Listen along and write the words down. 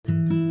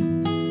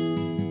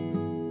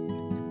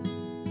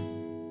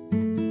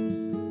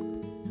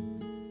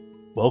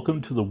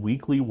Welcome to the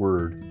weekly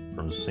word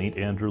from St.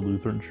 Andrew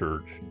Lutheran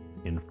Church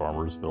in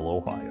Farmersville,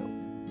 Ohio.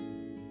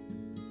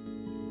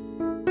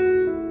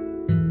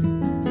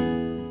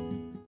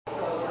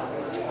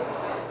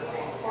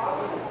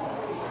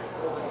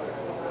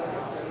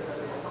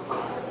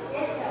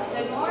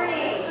 Good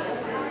morning.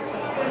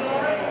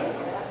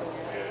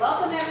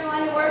 Welcome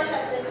everyone to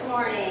worship this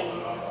morning,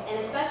 and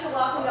a special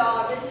welcome to all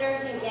our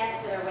visitors and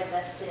guests that are with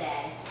us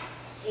today,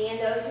 and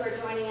those who are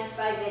joining us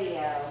by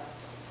video.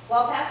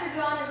 While Pastor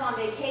John is on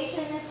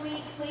vacation this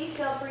week, please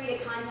feel free to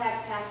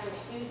contact Pastor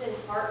Susan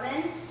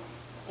Hartman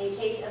in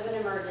case of an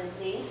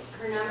emergency.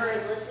 Her number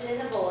is listed in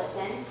the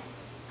bulletin.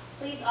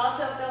 Please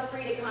also feel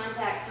free to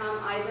contact Tom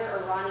Iser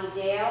or Ronnie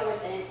Dale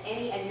with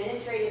any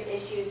administrative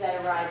issues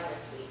that arise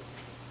this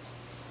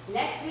week.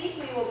 Next week,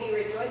 we will be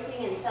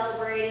rejoicing and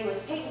celebrating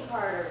with Peyton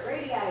Carter,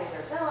 Brady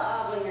Iser,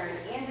 Bella Oblinger,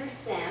 and Andrew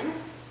Sim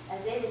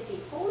as they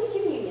receive Holy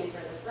Communion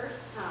for the first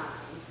time.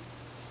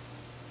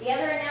 The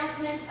other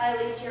announcements I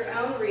leave to your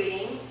own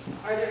reading.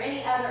 Are there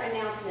any other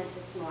announcements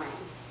this morning?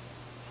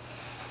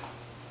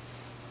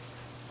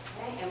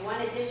 Okay, and one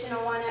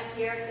additional one up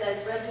here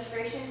says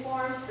registration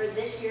forms for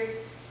this year's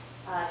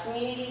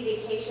Community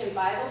Vacation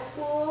Bible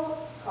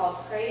School called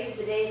Praise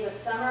the Days of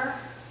Summer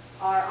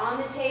are on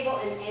the table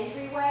in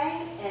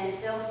entryway, and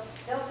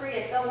feel free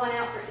to fill one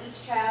out for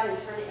each child and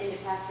turn it into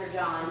Pastor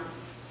John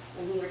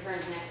when he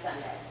returns next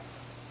Sunday.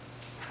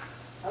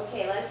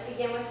 Okay, let's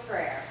begin with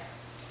prayer.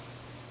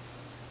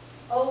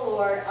 O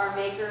Lord, our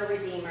Maker,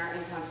 Redeemer,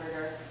 and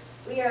Comforter,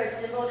 we are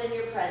assembled in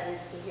your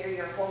presence to hear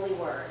your holy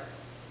word.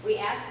 We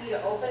ask you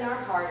to open our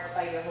hearts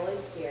by your Holy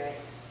Spirit,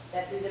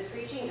 that through the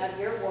preaching of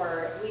your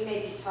word we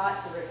may be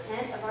taught to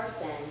repent of our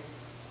sins,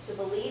 to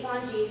believe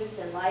on Jesus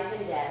in life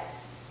and death,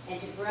 and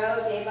to grow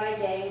day by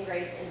day in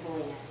grace and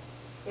holiness.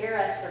 Hear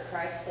us for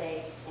Christ's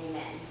sake.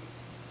 Amen.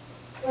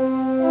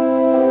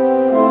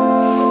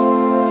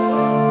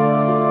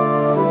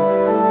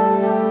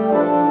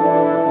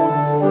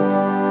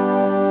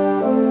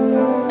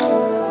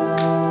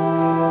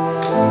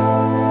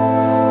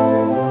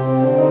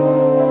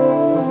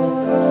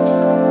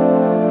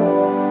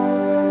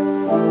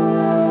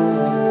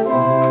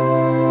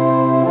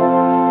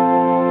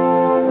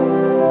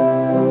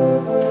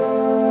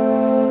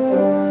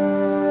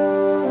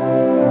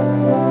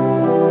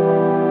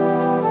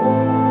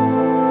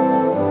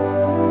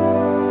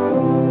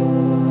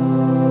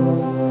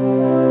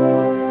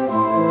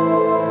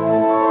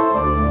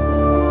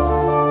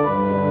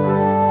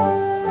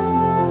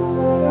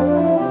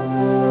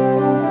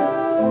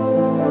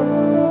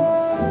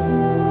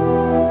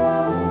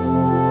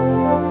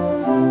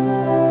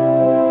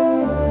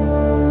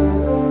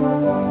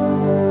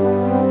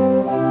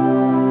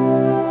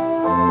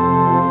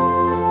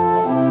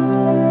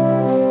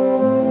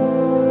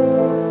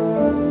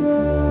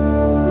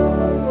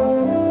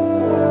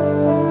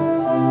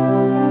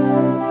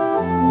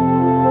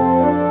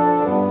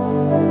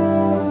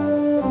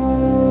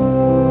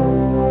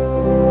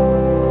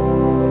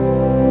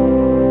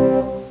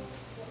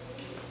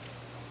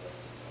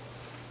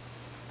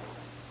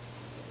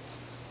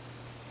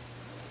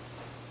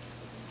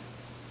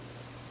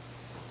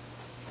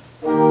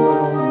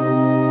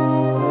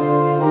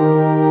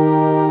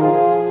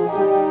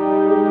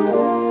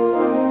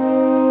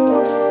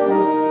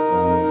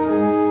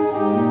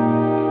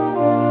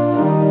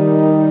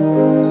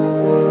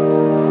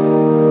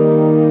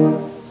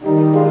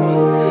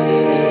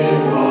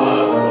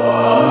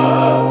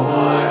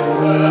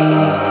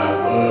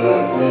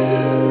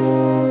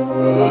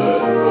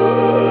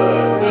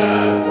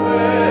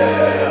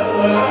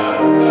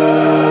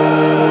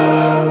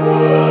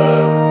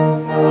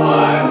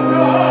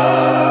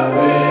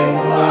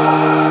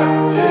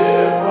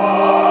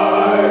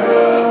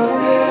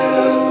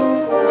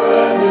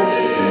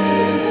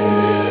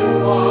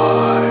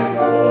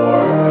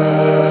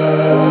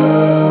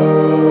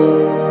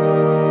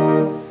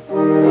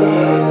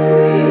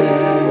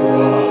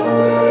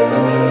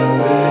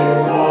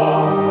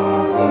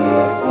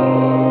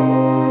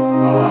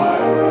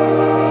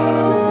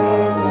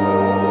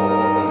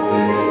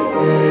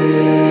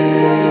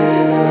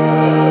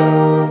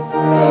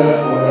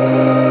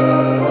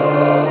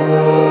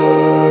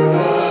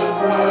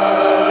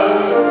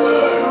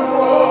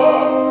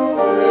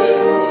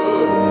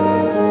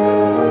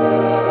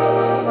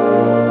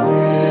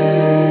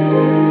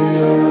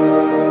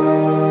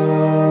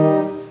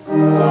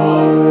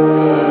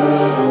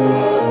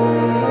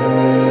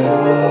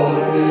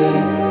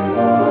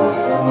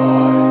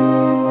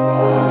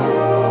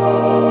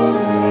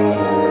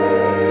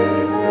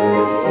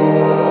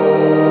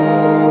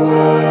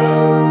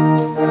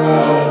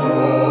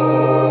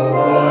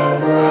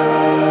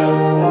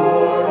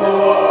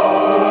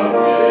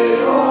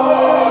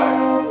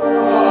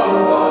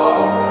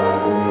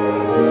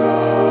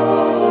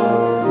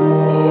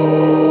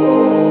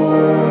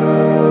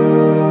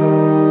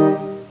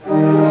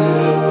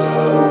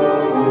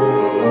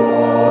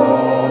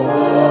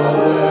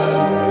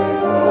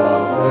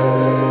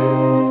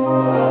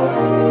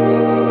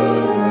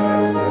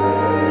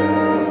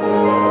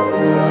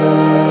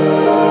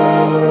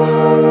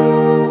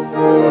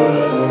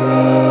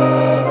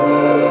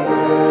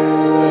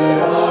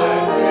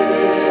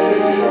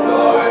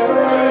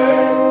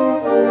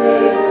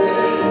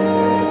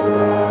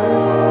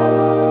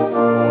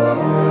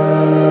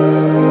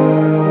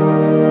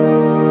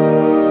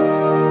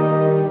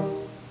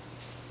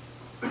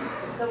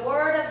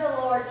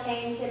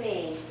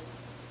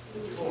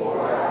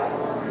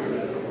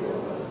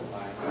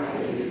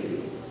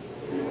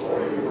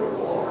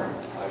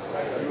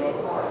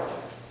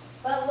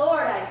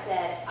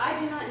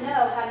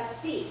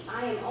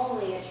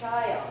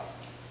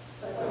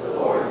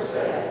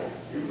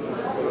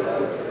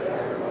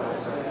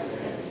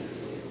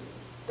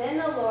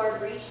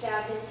 reached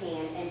out his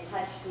hand and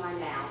touched my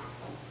mouth.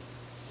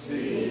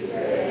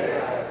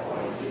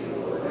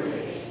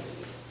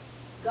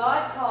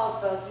 God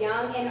calls both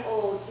young and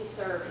old to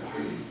serve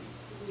him.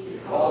 He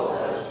calls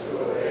us to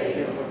obey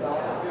him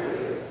without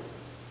fear.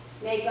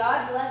 May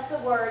God bless the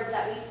words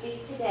that we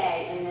speak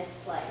today in this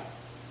place.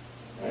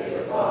 May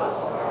the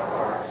thoughts of our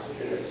hearts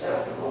be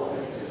acceptable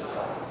in his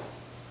sight.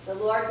 The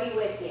Lord be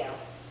with you.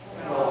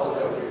 And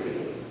also with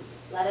you.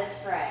 Let us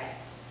pray.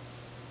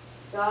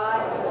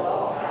 God of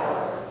all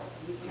power,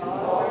 you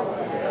called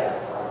from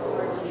death our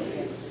Lord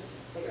Jesus,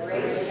 the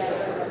great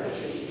shepherd of the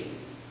sheep.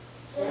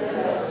 Send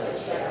us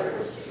as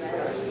shepherds to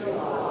rescue the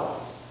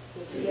lost,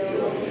 to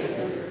heal the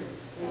injured,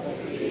 and to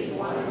feed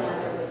one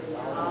another with the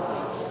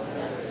knowledge and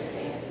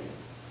understanding.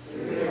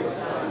 Through your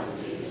Son,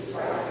 Jesus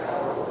Christ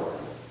our Lord,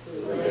 who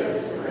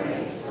lives and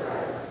reigns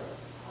forever.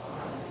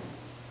 Amen.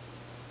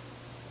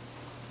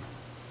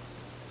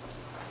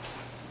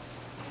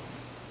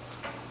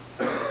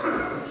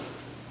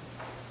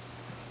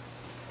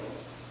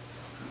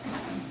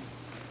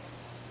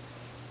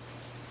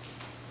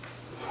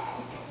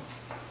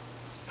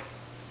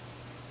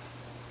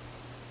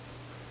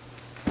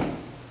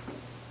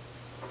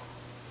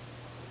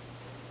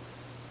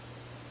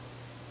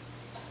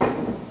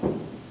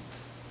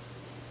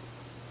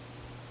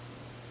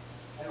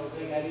 I don't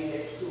think I need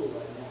that stool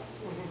right now.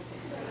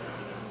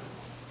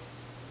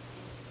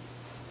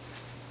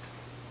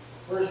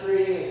 First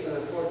reading is from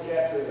the 4th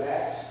chapter of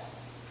Acts,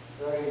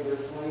 starting in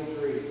verse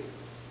 23,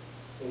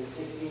 in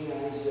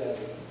 1697.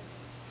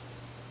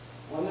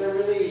 When they're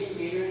released,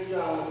 Peter and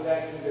John went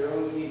back to their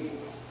own people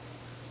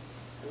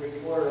and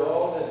reported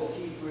all that the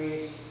chief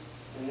priests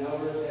and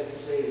elders had to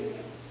say to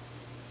them.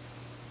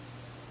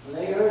 When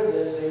they heard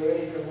this, they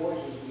raised their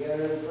voices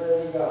together in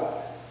prayer to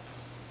God.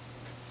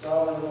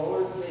 Sovereign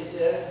Lord, they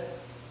said,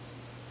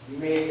 you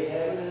made the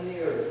heaven and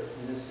the earth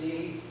and the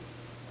sea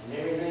and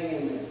everything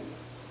in them.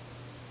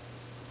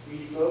 You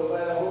spoke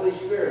by the Holy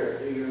Spirit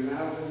through your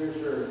mouth of your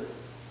servant,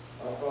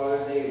 our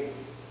father David.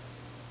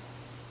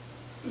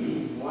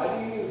 Why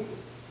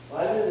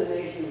do the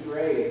nations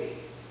rage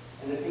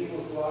and the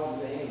people plot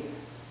in vain?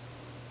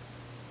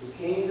 The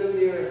kings of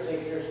the earth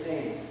take their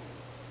stand,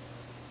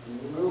 and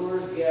the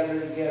rulers gather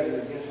together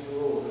against the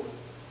Lord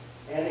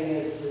and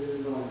against his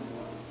anointed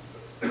one.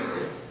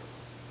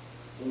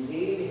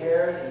 Indeed,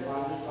 Herod and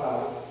Pontius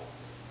Pilate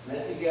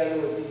met together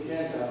with the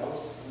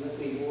Gentiles and the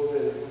people of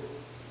Israel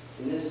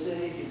in this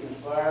city to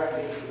conspire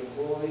against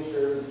the holy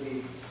servant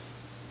Jesus,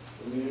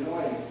 whom you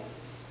anointed.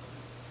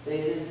 They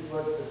did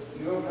what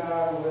your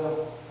power and will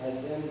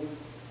had been.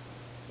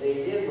 They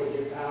did what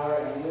your power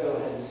and will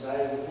had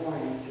decided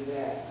beforehand to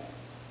happen.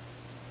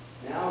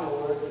 Now,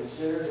 Lord,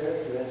 consider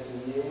their threats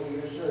and enable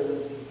your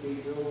servants to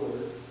speak your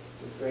word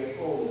with great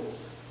boldness.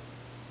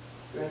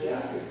 Stretch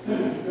out your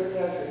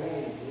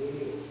hand to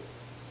heal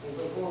and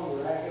perform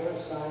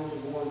miraculous signs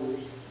and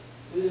wonders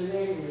through the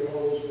name of your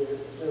Holy Spirit,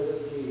 the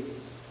servant Jesus.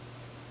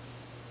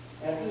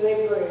 After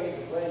they prayed,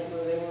 the place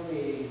where they were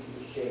meeting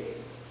was shaken.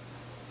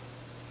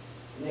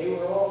 And they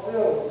were all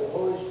filled with the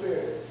Holy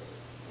Spirit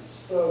and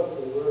spoke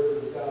the word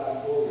of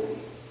God boldly.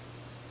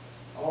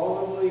 All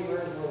the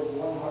believers were of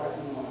one heart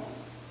and mind.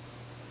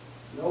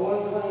 No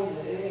one claimed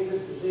that any of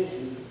his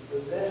possessions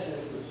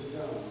was his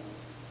own,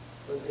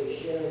 but they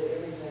shared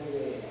everything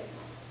they had.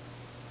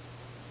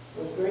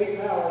 With great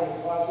power, the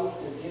apostles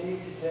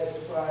continued to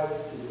testify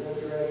to the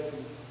resurrection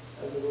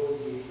of the Lord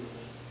Jesus,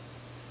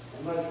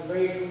 and much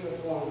grace was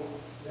upon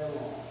them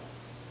all.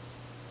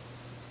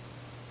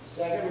 The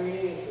second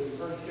reading is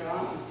from 1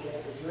 John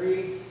chapter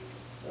 3,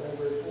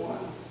 verse 1,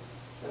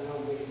 and on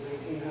page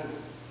 1900.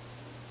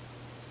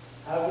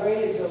 How great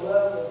is the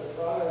love that the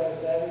Father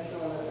has lavished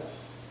on us,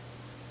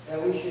 that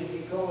we should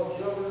be called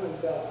children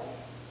of God.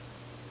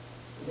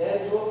 And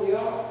that is what we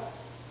are.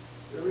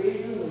 The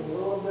reason the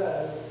world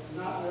does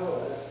not know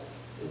us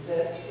is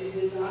that it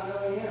did not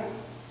know him.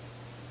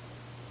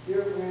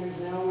 Dear friends,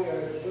 now we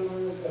are the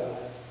children of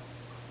God.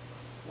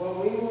 What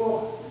we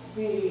will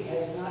be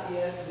has not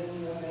yet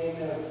been made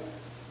known.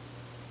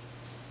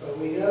 But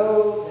we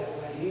know that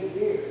when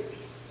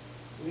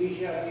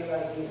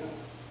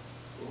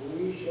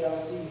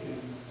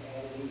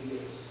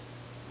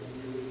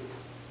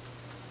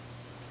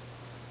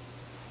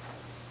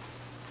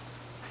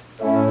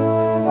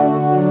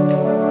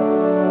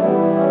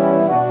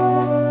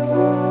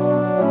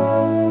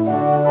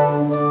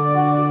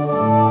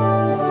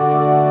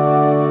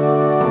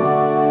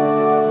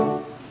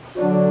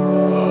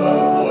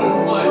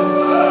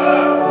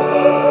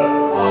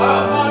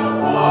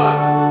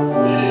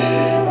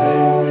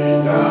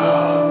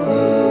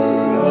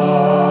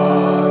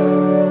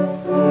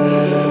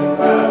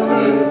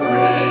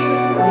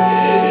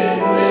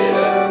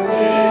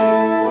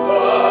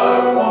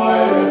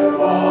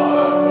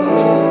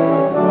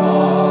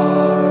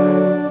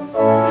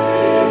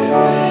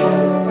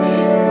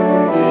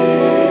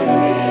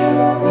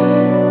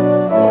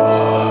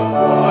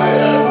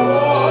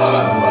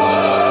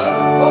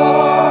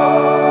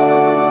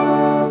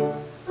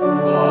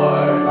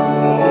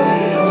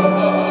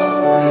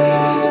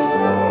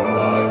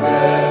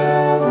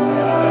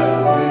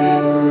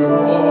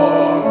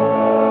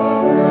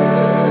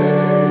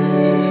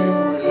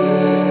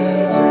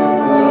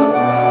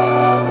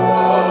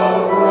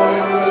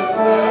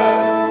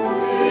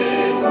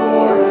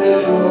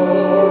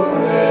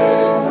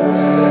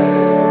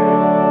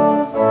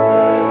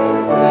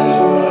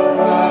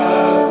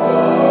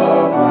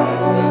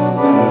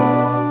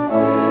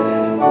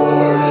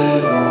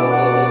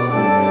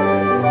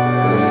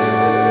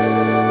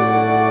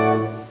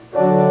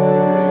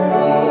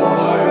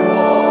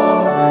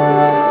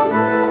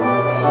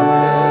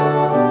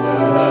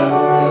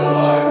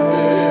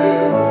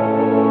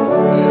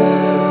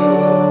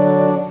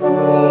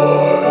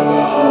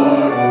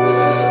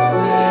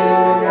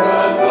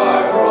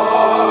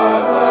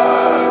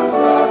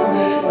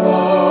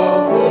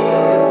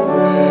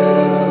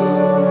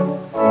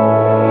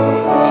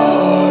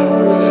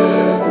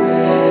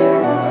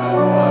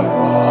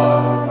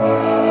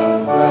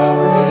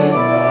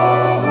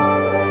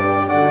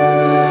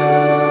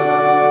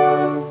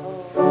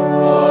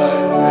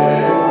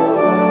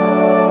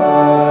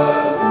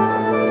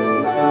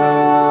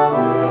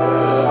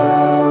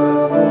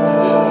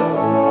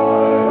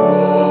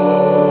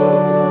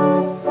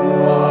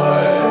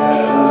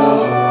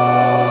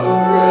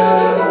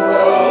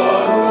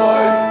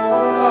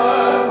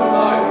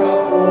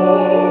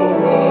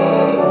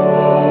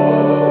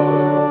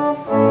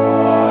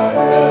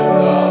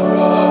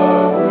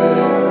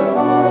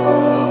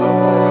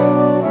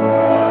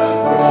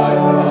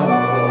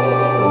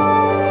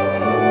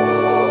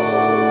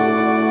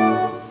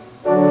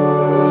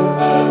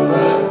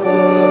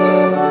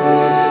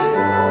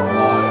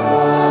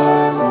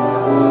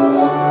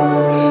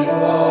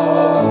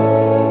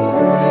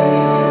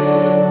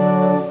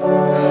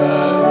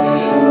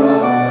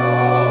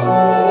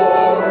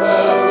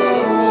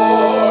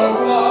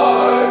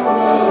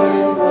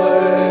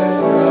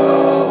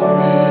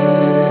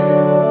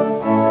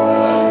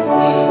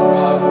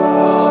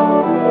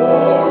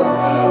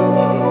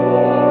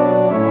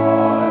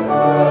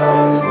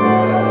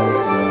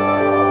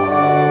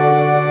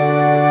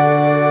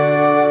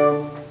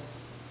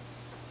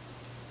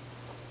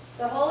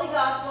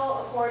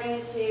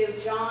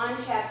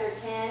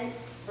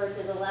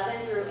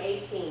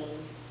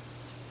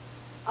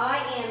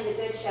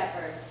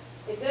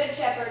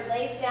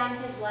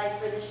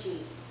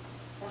sheep.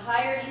 The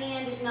hired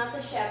hand is not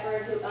the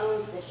shepherd who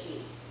owns the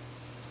sheep.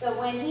 So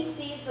when he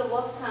sees the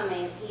wolf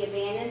coming, he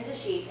abandons the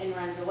sheep and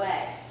runs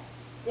away.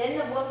 Then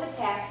the wolf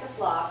attacks the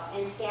flock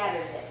and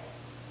scatters it.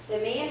 The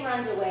man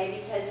runs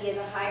away because he is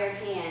a hired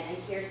hand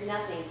and cares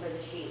nothing for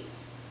the sheep.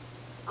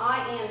 I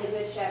am the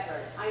good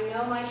shepherd. I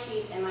know my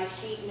sheep, and my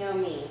sheep know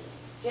me,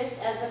 just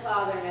as the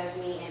Father knows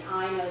me, and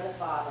I know the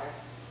Father.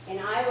 And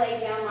I lay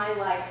down my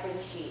life for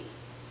the sheep.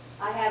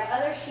 I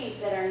have other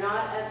sheep that are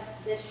not of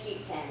this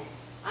sheep pen.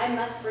 I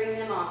must bring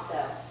them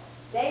also.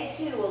 They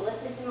too will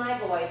listen to my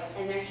voice,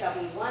 and there shall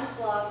be one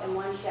flock and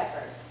one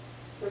shepherd.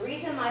 The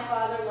reason my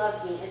Father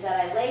loves me is that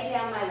I lay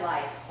down my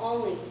life,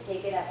 only to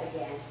take it up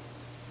again.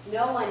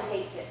 No one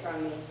takes it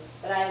from me,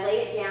 but I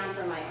lay it down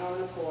for my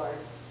own accord.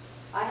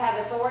 I have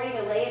authority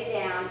to lay it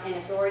down and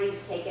authority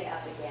to take it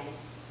up again.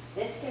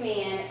 This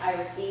command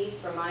I received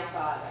from my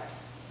Father.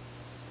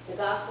 The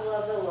Gospel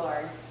of the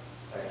Lord.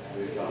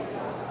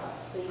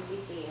 Please be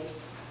seated.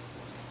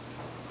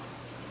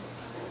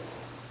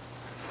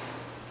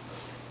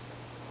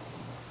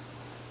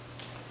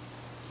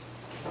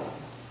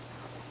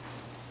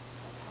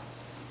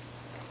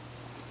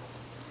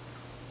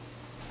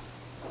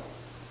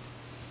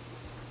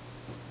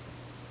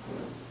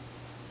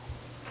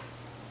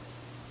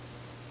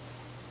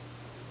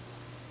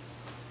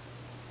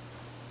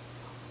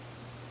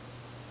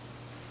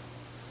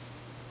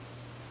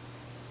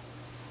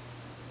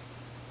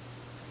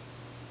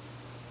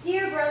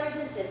 Dear brothers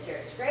and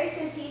sisters, grace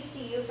and peace to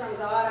you from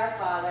God our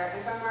Father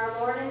and from our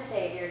Lord and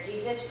Savior,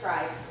 Jesus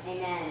Christ.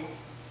 Amen.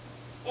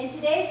 In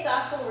today's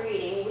gospel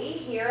reading, we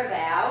hear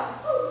about...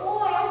 Oh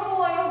boy, oh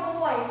boy, oh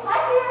boy. Hi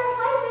there,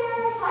 hi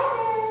there, hi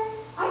there.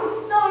 I'm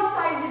so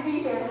excited to be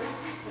here.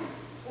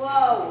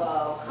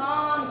 Whoa,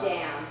 calm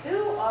down.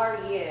 Who are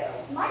you?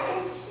 My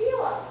name's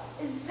Sheila.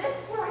 Is this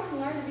where I can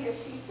learn to be a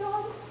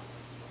sheepdog?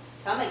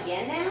 Come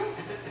again now?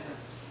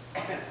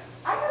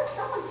 I heard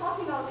someone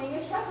talking about being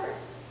a shepherd,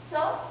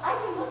 so I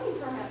came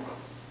looking for him.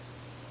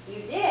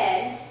 You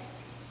did?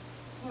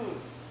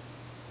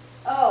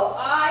 Oh,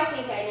 I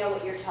think I know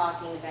what you're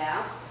talking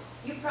about.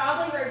 You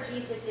probably heard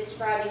Jesus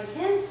describing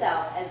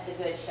himself as the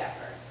Good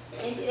Shepherd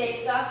in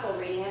today's gospel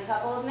reading a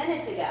couple of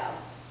minutes ago.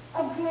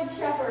 A good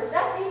shepherd,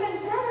 that's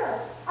even better.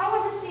 I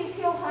want to see if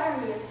he'll hire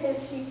me as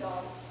his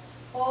sheepdog.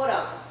 Hold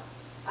on.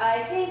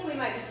 I think we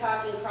might be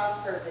talking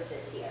cross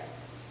purposes here.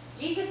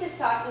 Jesus is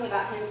talking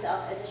about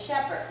himself as a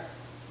shepherd,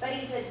 but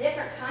he's a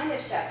different kind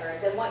of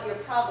shepherd than what you're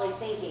probably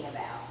thinking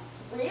about.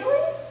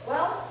 Really?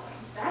 Well,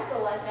 that's a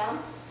letdown.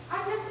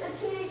 I'm just a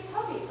teenage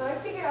puppy, but I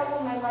figured out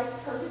what my life's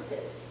purpose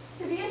is.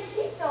 To be a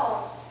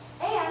sheepdog.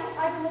 And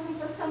I've been looking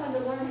for someone to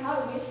learn how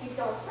to be a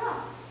sheepdog from.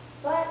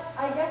 But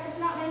I guess it's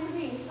not meant to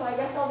be, so I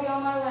guess I'll be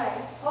on my way.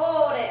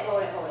 Hold it.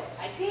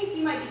 I think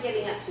you might be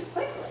giving up too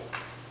quickly.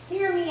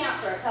 Hear me out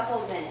for a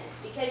couple of minutes,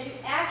 because you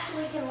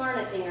actually can learn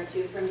a thing or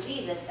two from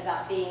Jesus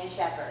about being a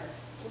shepherd.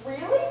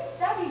 Really?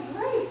 That'd be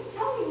great.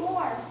 Tell me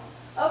more.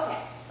 Okay,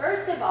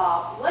 first of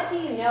all, what do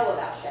you know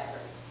about shepherds?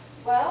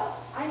 Well,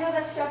 I know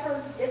that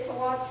shepherds get to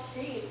watch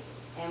sheep.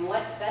 And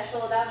what's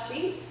special about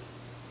sheep?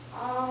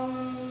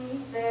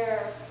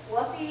 They're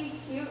fluffy,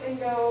 cute, and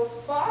go,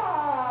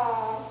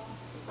 bah!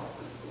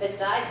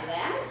 Besides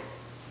that?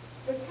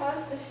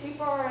 Because the sheep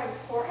are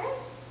important?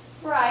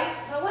 Right,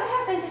 but what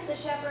happens if the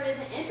shepherd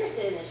isn't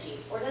interested in the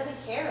sheep or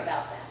doesn't care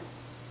about them?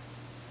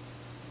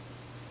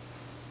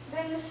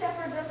 Then the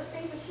shepherd doesn't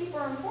think the sheep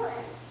are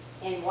important.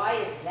 And why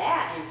is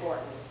that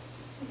important?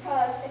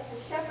 Because if the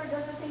shepherd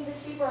doesn't think the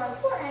sheep are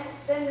important,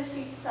 then the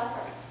sheep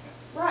suffer.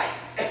 Right.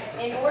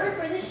 In order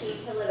for the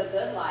sheep to live a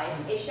good life,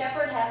 a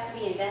shepherd has to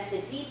be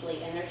invested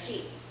deeply in their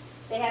sheep.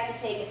 They have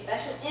to take a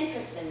special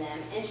interest in them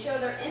and show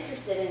they're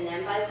interested in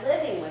them by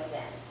living with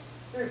them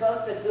through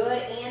both the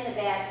good and the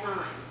bad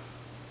times.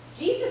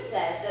 Jesus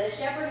says that a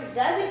shepherd who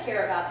doesn't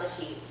care about the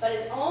sheep, but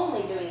is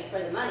only doing it for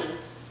the money,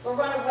 will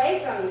run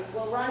away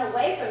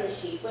from the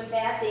sheep when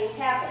bad things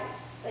happen.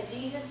 But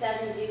Jesus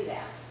doesn't do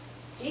that.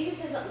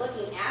 Jesus isn't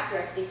looking after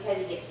us because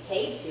he gets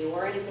paid to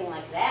or anything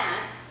like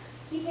that.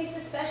 He takes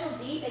a special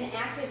deep and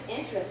active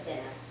interest in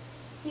us.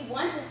 He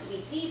wants us to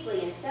be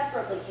deeply,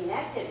 inseparably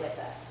connected with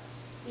us.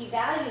 He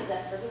values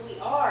us for who we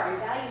are and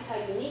values how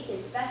unique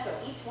and special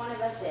each one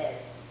of us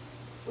is.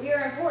 We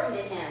are important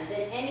to him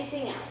than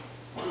anything else.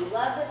 He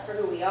loves us for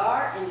who we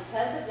are, and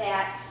because of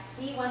that,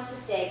 he wants to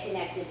stay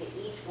connected to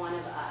each one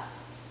of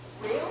us.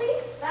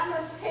 Really? That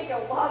must take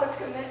a lot of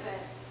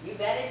commitment. You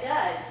bet it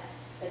does.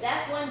 But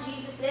that's one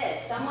Jesus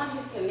is, someone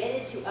who's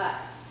committed to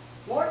us.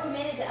 More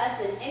committed to us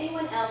than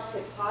anyone else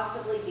could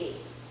possibly be.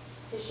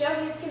 To show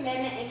his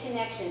commitment and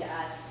connection to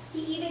us,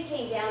 he even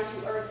came down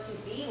to earth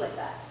to be with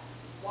us.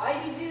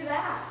 Why'd he do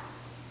that?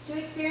 To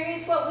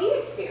experience what we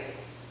experience.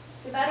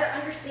 To better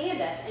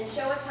understand us and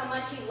show us how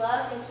much he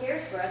loves and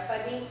cares for us by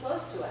being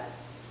close to us.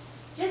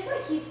 Just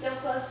like he's still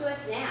close to us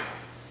now.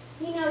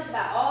 He knows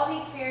about all the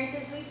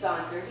experiences we've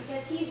gone through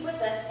because he's with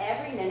us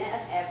every minute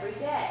of every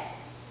day.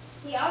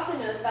 He also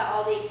knows about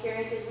all the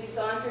experiences we've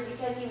gone through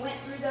because he went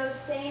through those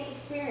same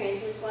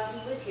experiences while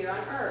he was here on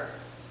earth.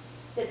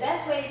 The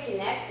best way to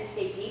connect and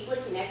stay deeply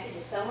connected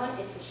to someone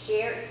is to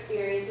share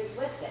experiences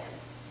with them.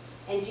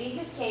 And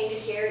Jesus came to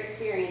share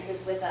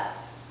experiences with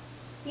us.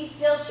 He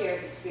still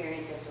shares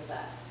experiences with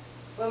us.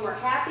 When we're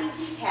happy,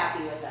 he's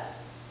happy with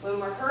us. When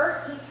we're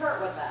hurt, he's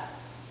hurt with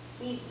us.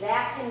 He's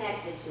that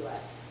connected to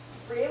us.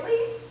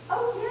 Really?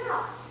 Oh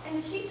yeah. In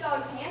the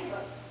Sheepdog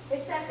Handbook,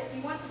 it says if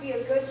you want to be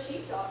a good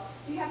sheepdog,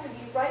 you have to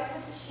be right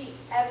with the sheep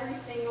every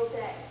single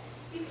day.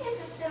 You can't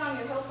just sit on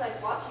your hillside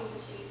watching the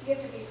sheep. You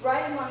have to be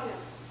right among them,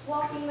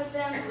 walking with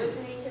them,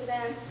 listening to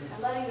them,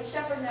 and letting the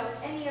shepherd know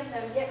if any of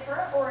them get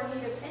hurt or in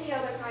need of any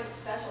other kind of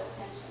special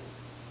attention.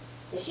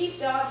 The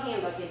Sheepdog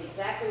Handbook is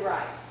exactly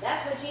right.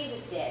 That's what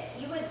Jesus did.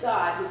 He was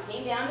God who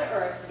came down to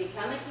earth to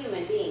become a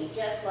human being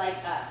just like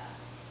us.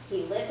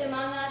 He lived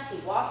among us, he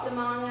walked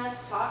among us,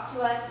 talked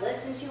to us,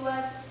 listened to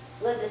us,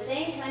 lived the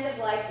same kind of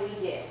life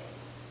we do,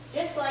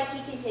 just like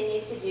he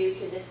continues to do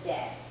to this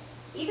day.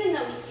 Even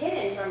though he's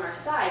hidden from our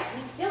sight,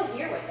 he's still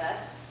here with us.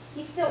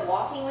 He's still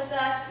walking with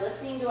us,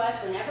 listening to us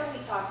whenever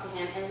we talk to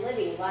him, and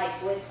living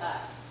life with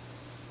us.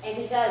 And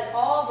he does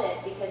all this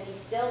because he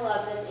still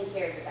loves us and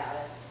cares about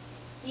us.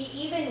 He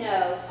even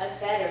knows us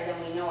better than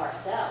we know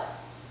ourselves,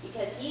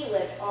 because he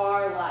lived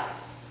our life.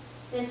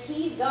 Since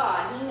he's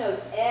God, he knows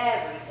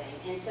everything,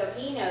 and so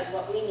he knows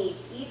what we need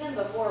even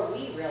before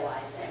we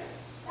realize it.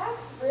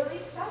 That's really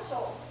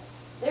special.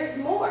 There's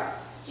more.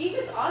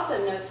 Jesus also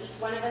knows each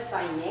one of us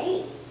by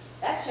name.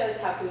 That shows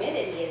how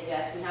committed he is to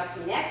us and how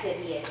connected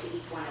he is to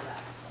each one of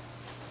us.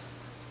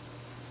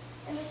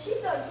 In the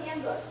Sheepdog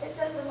Handbook, it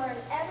says to learn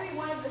every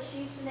one of the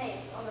sheep's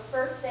names on the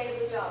first day of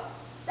the job.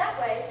 That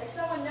way, if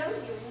someone knows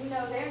you and you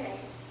know their name,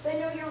 they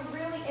know you're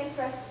really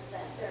interested in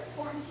them, they're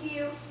important to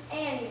you,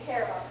 and you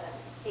care about them.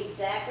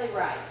 Exactly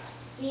right.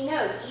 He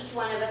knows each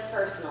one of us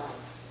personally.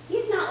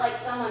 He's not like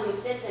someone who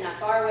sits in a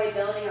faraway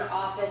building or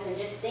office and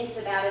just thinks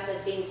about us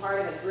as being part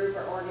of a group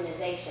or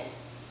organization.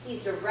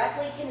 He's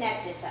directly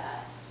connected to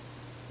us.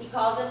 He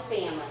calls us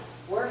family.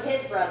 We're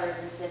his brothers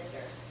and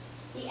sisters.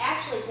 He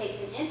actually takes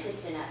an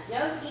interest in us,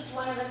 knows each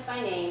one of us by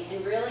name,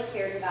 and really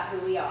cares about who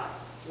we are,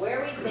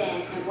 where we've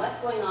been, and what's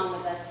going on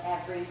with us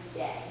every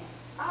day.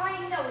 I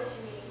know what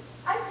you mean.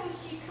 I've seen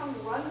sheep come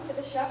run to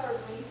the shepherd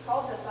when he's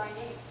called them by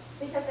name,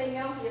 because they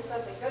know he has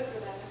something good for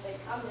them if they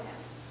come to him.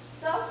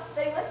 So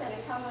they listen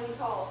and come when he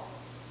calls.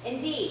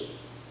 Indeed.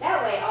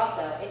 That way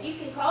also, if you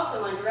can call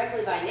someone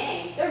directly by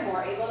name, they're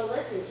more able to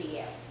listen to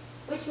you,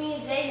 which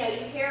means they know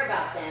you care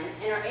about them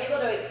and are able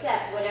to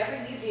accept whatever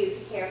you do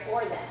to care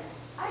for them.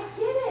 I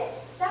get it.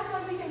 That's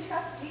why we can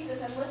trust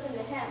Jesus and listen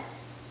to him.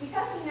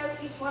 Because he knows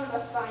each one of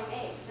us by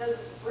name, knows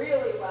us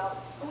really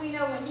well, and we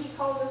know when he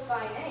calls us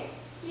by name,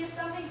 he has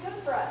something good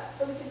for us,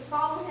 so we can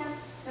follow him,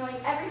 knowing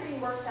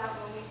everything works out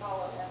when we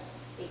follow him.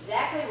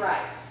 Exactly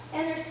right.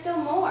 And there's still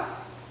more.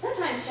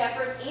 Sometimes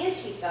shepherds and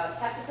sheepdogs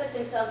have to put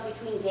themselves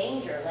between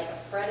danger, like a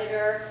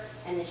predator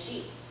and the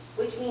sheep,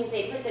 which means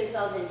they put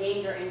themselves in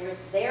danger and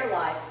risk their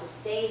lives to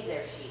save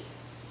their sheep.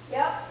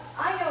 Yep,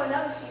 I know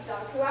another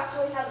sheepdog who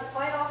actually had to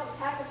fight off a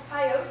pack of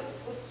coyotes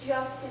with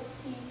just his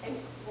teeth and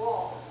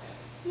claws.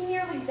 He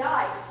nearly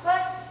died,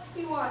 but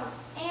he won,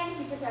 and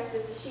he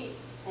protected the sheep.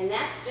 And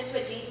that's just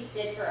what Jesus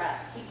did for us.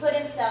 He put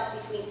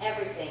himself between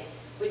everything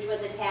which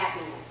was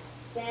attacking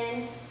us,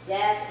 sin,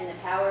 death, and the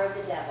power of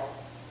the devil.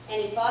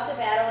 And he fought the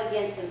battle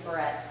against them for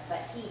us, but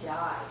he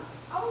died.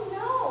 Oh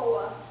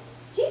no!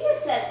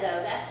 Jesus says,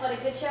 though, that's what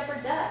a good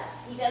shepherd does.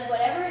 He does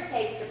whatever it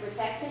takes to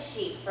protect his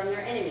sheep from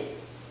their enemies,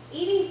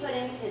 even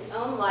putting his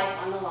own life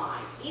on the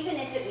line, even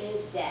if it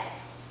means death.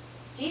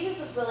 Jesus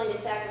was willing to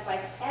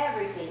sacrifice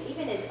everything,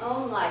 even his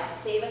own life,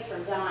 to save us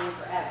from dying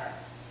forever,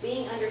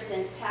 being under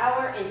sin's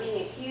power and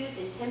being accused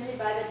and tempted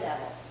by the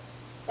devil.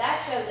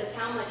 That shows us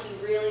how much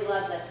he really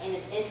loves us and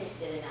is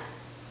interested in us.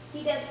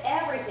 He does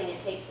everything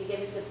it takes to give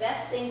us the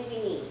best things we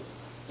need,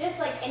 just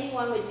like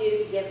anyone would do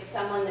to give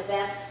someone the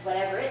best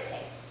whatever it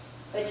takes.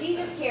 But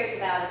Jesus cares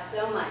about us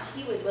so much,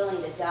 he was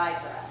willing to die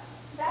for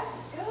us. That's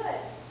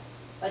good.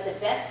 But the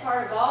best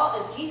part of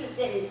all is Jesus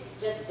didn't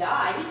just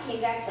die, he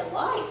came back to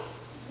life.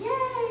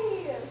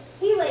 Yay!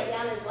 He laid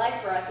down his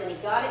life for us and he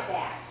got it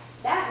back.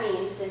 That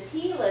means since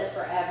he lives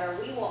forever,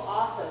 we will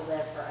also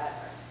live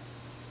forever.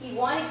 He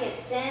won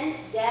against sin,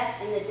 death,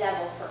 and the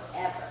devil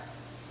forever.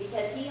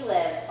 Because he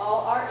lives,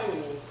 all our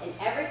enemies and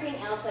everything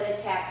else that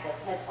attacks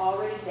us has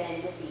already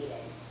been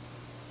defeated.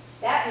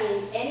 That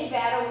means any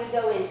battle we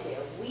go into,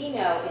 we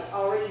know it's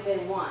already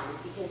been won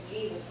because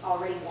Jesus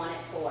already won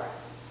it for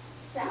us.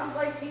 Sounds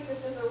like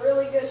Jesus is a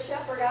really good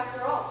shepherd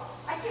after all.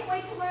 I can't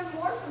wait to learn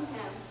more from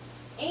him.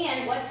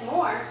 And what's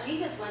more,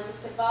 Jesus wants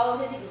us to follow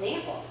his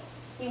example.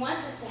 He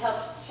wants us to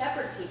help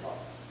shepherd people,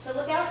 to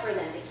look out for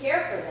them, to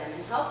care for them,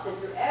 and help them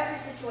through every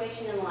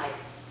situation in life,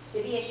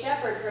 to be a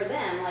shepherd for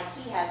them like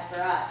he has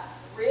for us.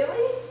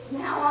 Really?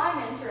 Now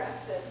I'm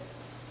interested.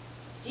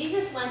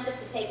 Jesus wants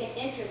us to take an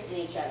interest in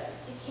each other,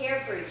 to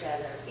care for each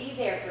other, be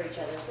there for each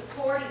other,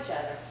 support each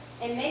other,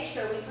 and make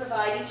sure we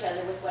provide each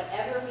other with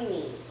whatever we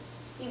need.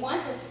 He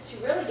wants us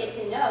to really get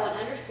to know and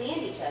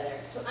understand each other,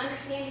 to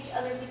understand each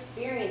other's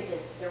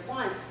experiences, their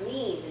wants,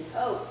 needs, and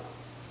hopes.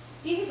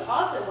 Jesus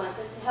also wants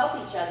us to help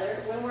each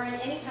other when we're in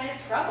any kind of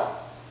trouble,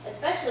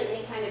 especially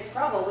any kind of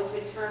trouble which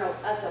would turn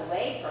us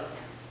away from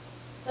him.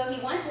 So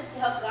he wants us to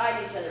help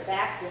guide each other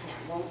back to him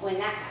when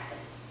that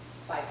happens,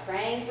 by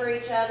praying for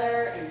each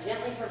other and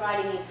gently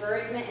providing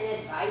encouragement and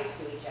advice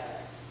to each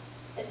other.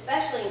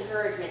 Especially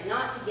encouragement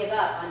not to give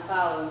up on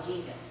following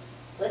Jesus,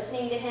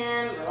 listening to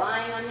him,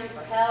 relying on him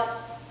for help.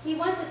 He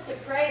wants us to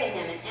pray to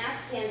him and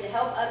ask him to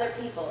help other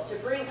people, to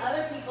bring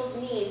other people's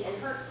needs and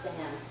hurts to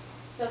him,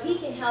 so he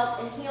can help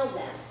and heal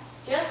them,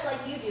 just like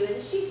you do as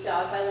a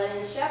sheepdog by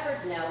letting the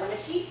shepherds know when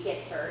a sheep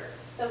gets hurt,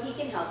 so he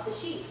can help the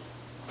sheep.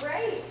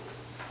 Great.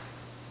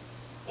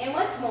 And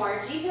what's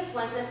more, Jesus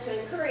wants us to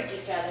encourage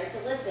each other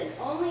to listen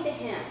only to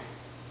him,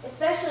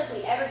 especially if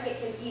we ever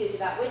get confused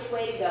about which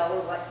way to go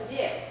or what to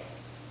do.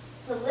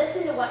 To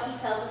listen to what he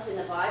tells us in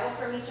the Bible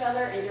from each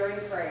other and during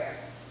prayer.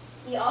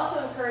 He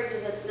also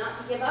encourages us not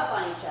to give up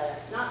on each other,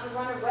 not to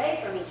run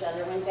away from each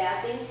other when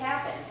bad things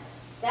happen.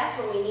 That's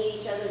when we need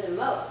each other the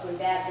most, when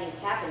bad things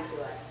happen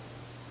to us.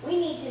 We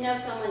need to know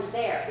someone's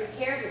there who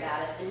cares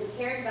about us and who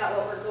cares about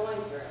what we're going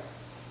through.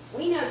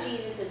 We know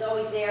Jesus is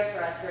always there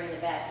for us during the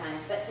bad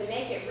times, but to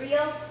make it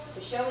real,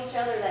 to show each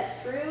other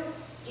that's true,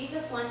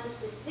 Jesus wants us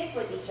to stick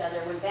with each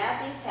other when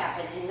bad things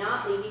happen and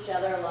not leave each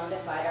other alone to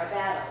fight our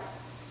battles.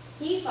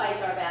 He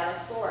fights our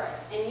battles for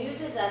us and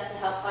uses us to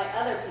help fight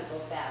other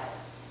people's battles.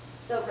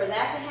 So for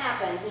that to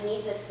happen, he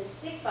needs us to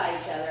stick by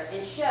each other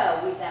and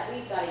show that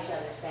we've got each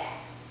other's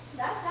backs.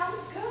 That sounds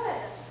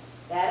good.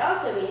 That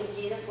also means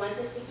Jesus wants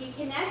us to keep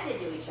connected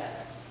to each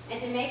other and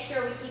to make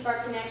sure we keep our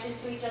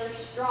connections to each other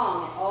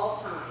strong at all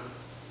times.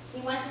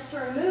 He wants us to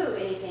remove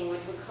anything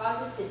which would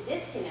cause us to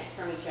disconnect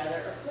from each other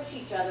or push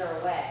each other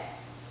away.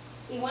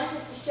 He wants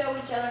us to show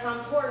each other how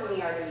important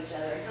we are to each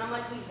other and how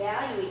much we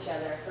value each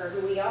other for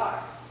who we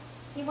are.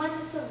 He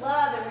wants us to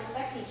love and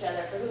respect each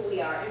other for who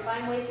we are and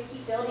find ways to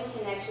keep building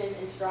connections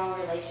and strong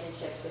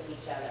relationships with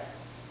each other,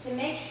 to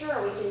make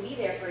sure we can be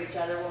there for each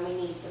other when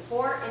we need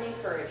support and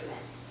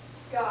encouragement.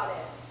 Got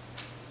it.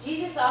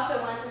 Jesus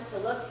also wants us to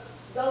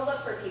go look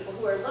for people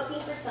who are looking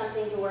for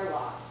something, who are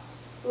lost,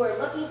 who are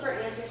looking for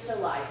answers to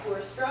life, who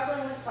are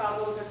struggling with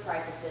problems or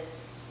crises,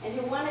 and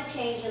who want to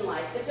change in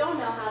life but don't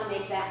know how to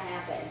make that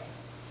happen.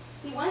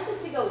 He wants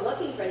us to go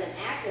looking for them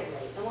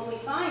actively, and when we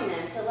find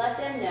them, to let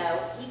them know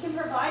he can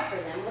provide for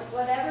them with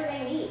whatever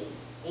they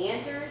need,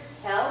 answers,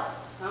 help,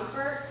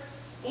 comfort,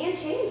 and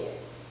changes.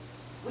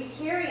 We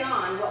carry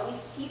on what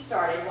he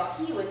started while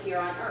he was here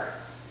on earth.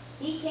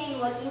 He came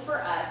looking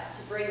for us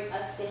to bring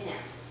us to him.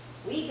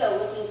 We go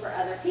looking for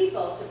other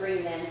people to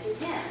bring them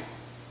to him.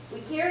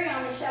 We carry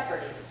on the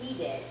shepherding he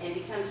did and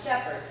become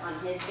shepherds on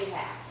his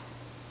behalf.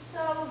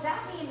 So that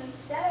means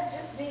instead of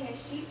just being a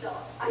sheepdog,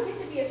 I get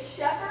to be a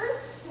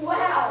shepherd?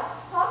 Wow,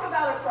 talk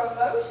about a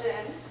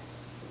promotion.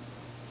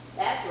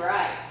 That's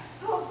right.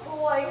 Oh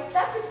boy,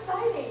 that's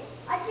exciting.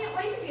 I can't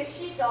wait to be a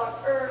sheepdog,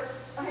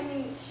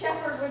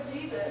 shepherd with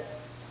Jesus.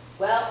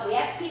 Well, we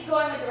have to keep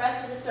going with the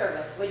rest of the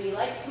service. Would you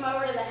like to come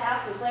over to the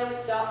house and play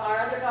with our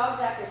other dogs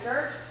after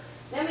church?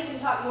 Then we can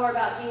talk more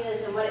about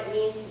Jesus and what it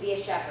means to be a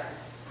shepherd.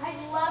 I'd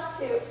love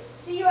to.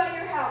 See you at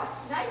your house.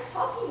 Nice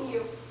talking to you.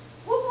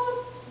 Woof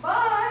woof.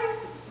 Bye.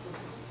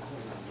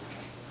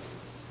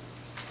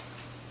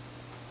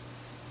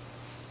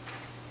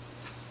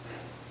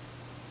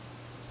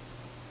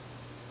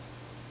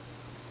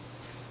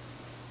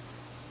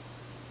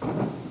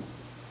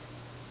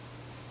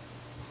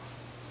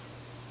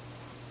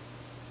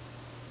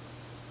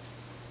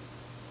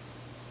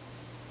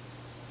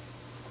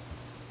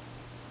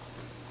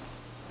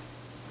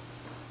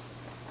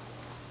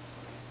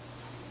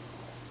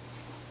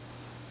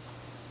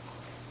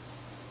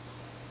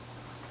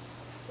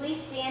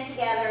 Please stand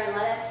together and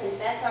let us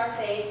confess our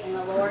faith in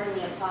the Lord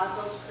and the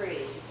Apostles'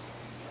 Creed.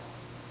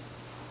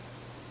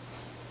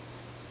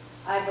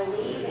 I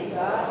believe in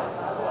God,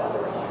 the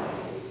Father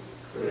Almighty,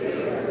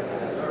 creator of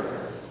heaven and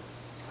earth.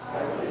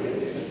 I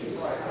believe in Jesus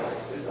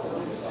Christ, his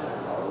only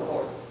Son, our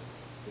Lord.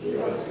 He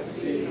was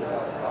conceived by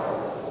the power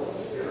of the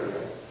Holy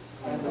Spirit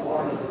and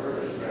born of the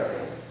Virgin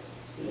Mary.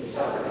 He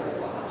suffered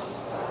under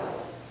Pontius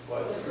Pilate,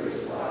 was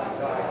crucified,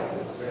 died,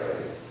 and was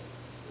buried.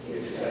 He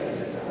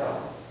descended into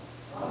hell.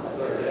 On the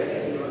third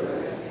day he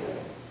rose again.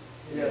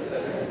 He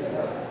ascended into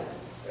heaven,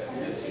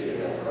 and is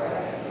seated at the right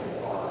hand of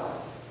the Father.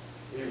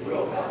 He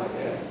will come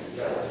again to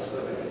judge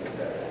the living and the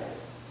dead.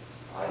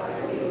 I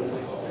believe in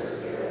the Holy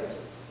Spirit,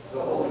 the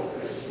Holy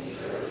Christian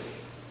Church,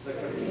 the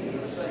communion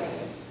of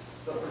saints,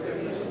 the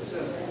forgiveness of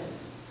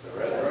sins, the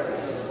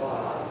resurrection of the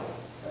body,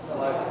 and the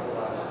life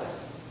everlasting.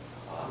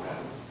 Amen.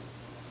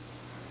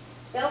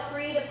 Feel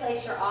free to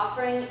place your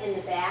offering in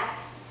the back.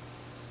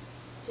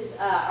 To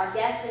our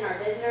guests and our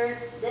visitors,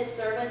 this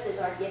service is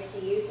our gift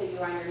to you, so you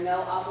are under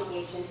no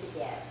obligation to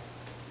give.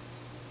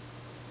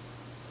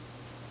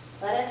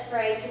 Let us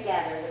pray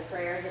together the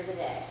prayers of the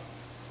day.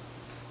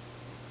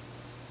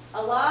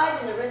 Alive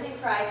in the risen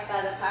Christ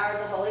by the power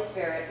of the Holy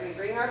Spirit, we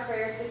bring our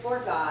prayers before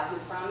God, who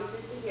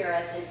promises to hear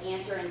us and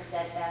answer in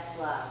steadfast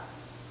love.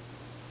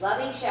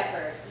 Loving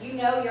Shepherd, you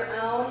know your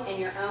own and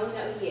your own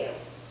know you.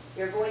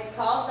 Your voice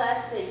calls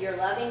us to your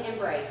loving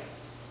embrace.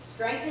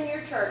 Strengthen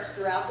your church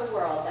throughout the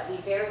world that we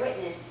bear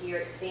witness to your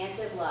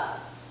expansive love.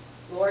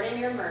 Lord, in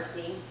your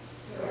mercy.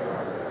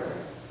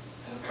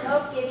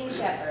 Hope-giving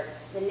shepherd,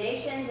 the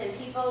nations and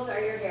peoples are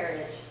your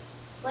heritage.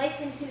 Place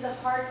into the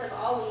hearts of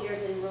all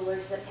leaders and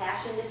rulers the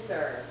passion to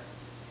serve.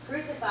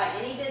 Crucify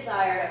any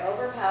desire to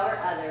overpower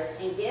others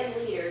and give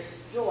leaders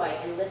joy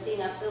in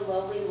lifting up the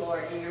lowly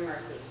Lord in your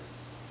mercy.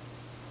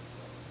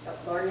 Oh,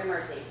 Lord, in your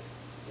mercy.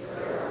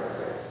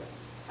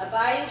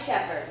 Abiding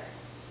shepherd,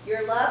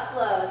 your love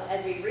flows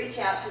as we reach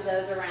out to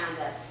those around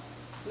us.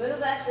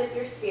 Move us with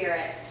your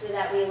spirit so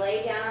that we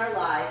lay down our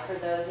lives for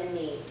those in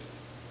need.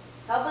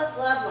 Help us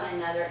love one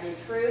another in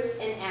truth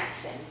and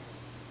action.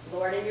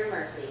 Lord, in your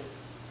mercy.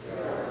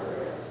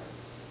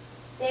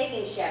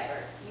 Saving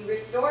shepherd, you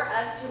restore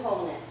us to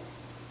wholeness.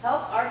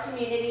 Help our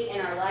community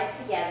and our life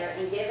together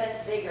and give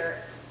us vigor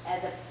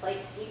as a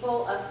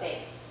people of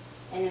faith.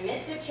 In the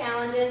midst of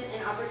challenges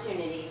and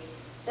opportunities,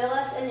 fill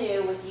us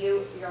anew with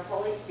you, your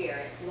Holy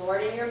Spirit.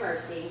 Lord, in your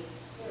mercy.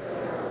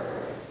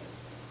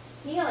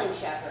 Healing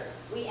shepherd,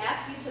 we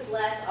ask you to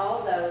bless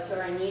all those who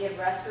are in need of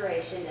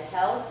restoration to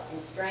health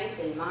and strength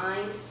in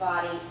mind,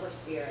 body, or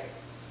spirit.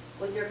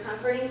 With your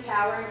comforting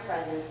power and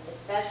presence,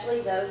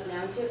 especially those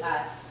known to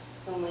us,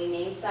 whom we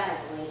name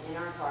silently in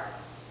our hearts.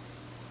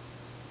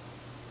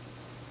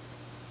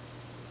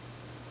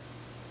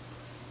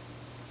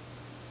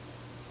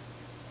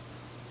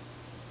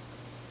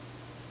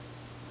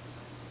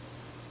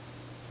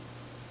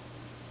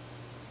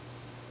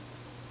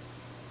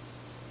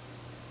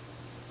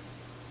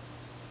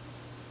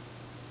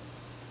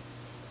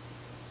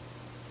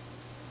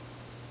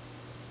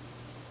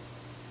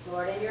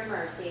 Lord, in your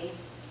mercy.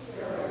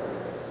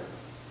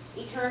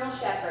 Eternal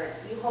shepherd,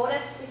 you hold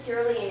us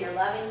securely in your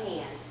loving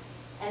hands,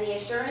 and the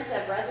assurance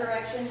of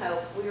resurrection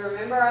hope, we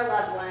remember our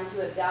loved ones who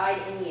have died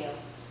in you.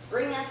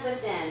 Bring us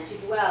with them to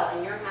dwell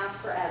in your house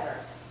forever.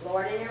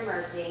 Lord, in your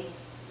mercy.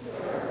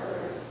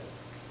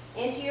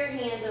 Into your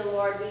hands, O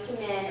Lord, we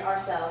commend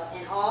ourselves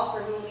and all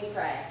for whom we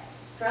pray,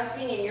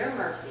 trusting in your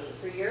mercy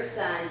through your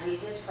Son,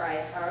 Jesus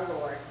Christ, our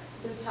Lord,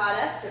 who taught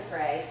us to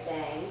pray,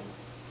 saying,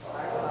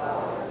 Our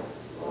Father,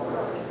 Lord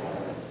of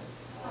heaven,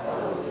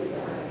 hallowed be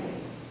thy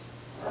name.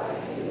 Thy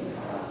kingdom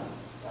come,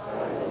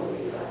 thy will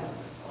be done,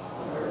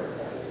 on earth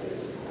as it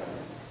is in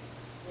heaven.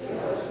 Give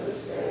us this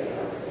day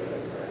our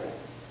daily bread,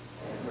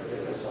 and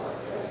forgive us our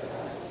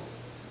trespasses,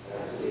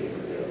 as we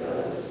forgive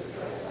those who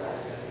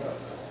trespass against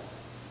us.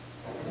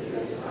 And lead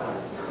us not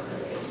into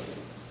temptation,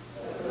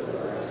 but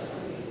deliver us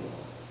from evil.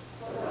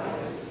 For thine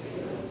is the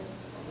kingdom,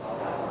 and the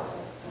power,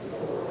 and the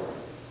glory,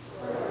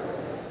 forever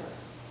and ever.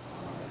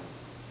 Amen.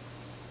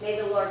 May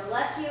the Lord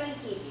bless you and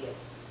keep you.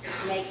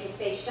 Make his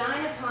face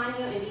shine upon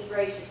you and be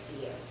gracious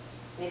to you.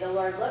 May the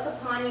Lord look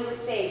upon you with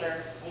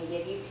favor and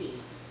give you peace.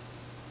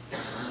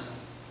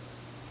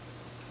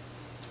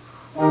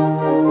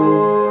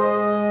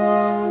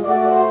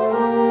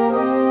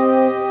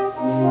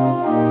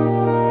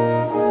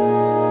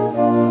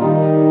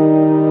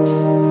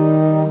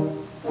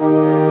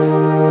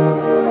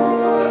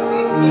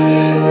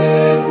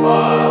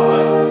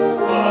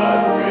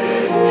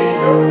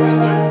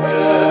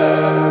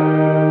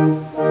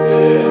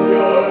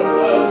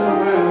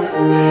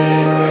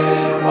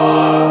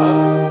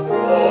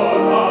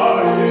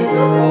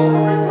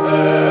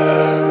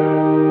 Prepare.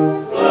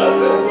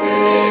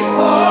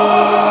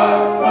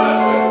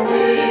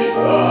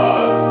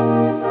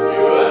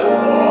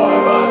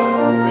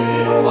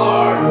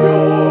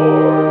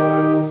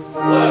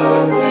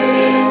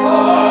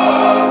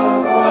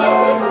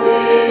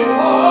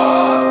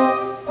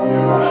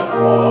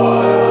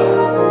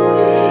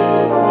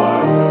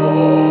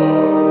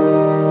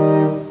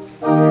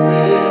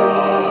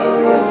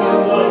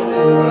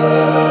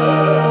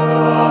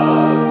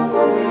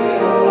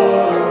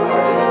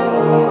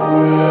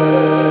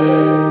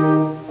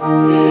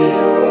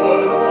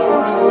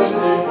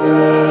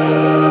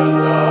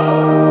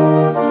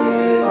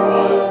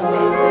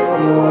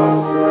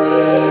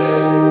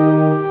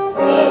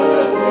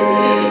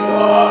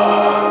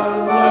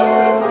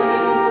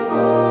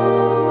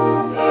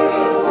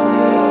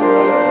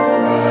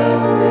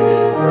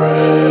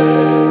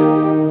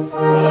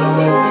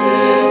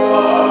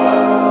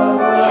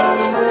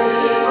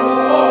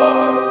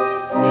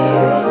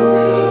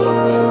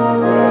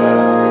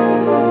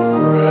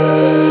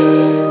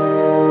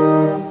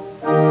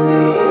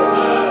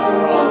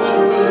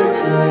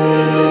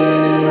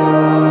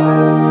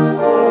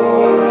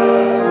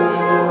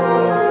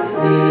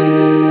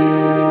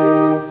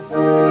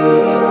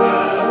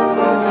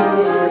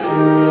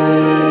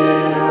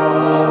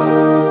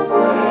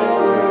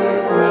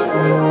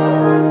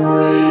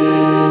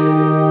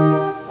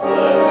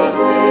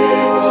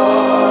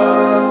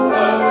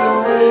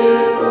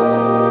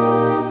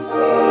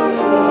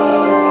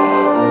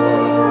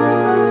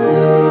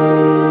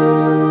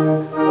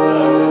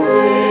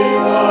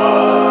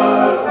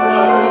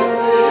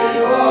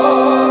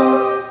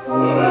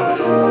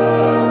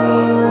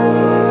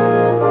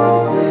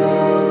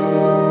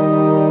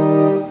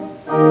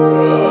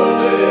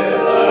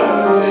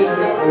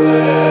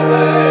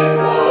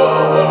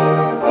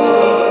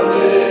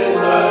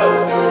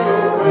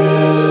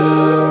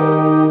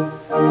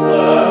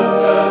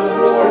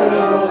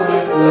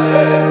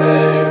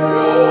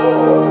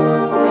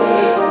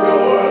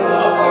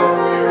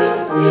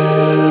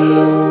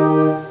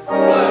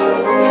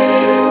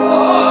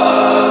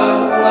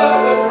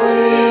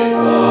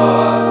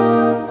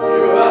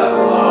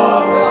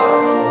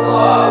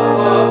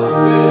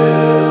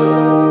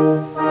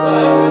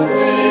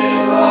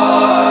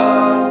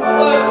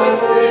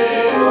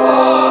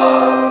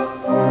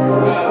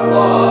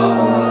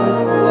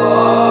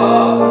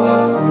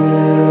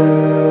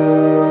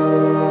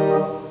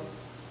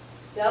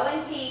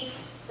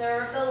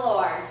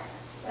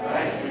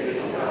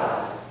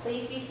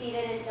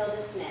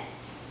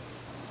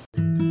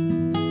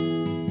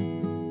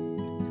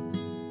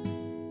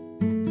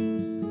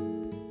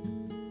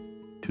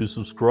 To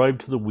subscribe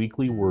to the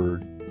Weekly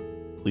Word,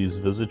 please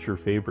visit your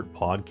favorite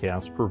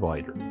podcast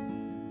provider.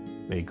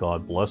 May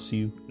God bless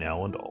you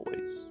now and always.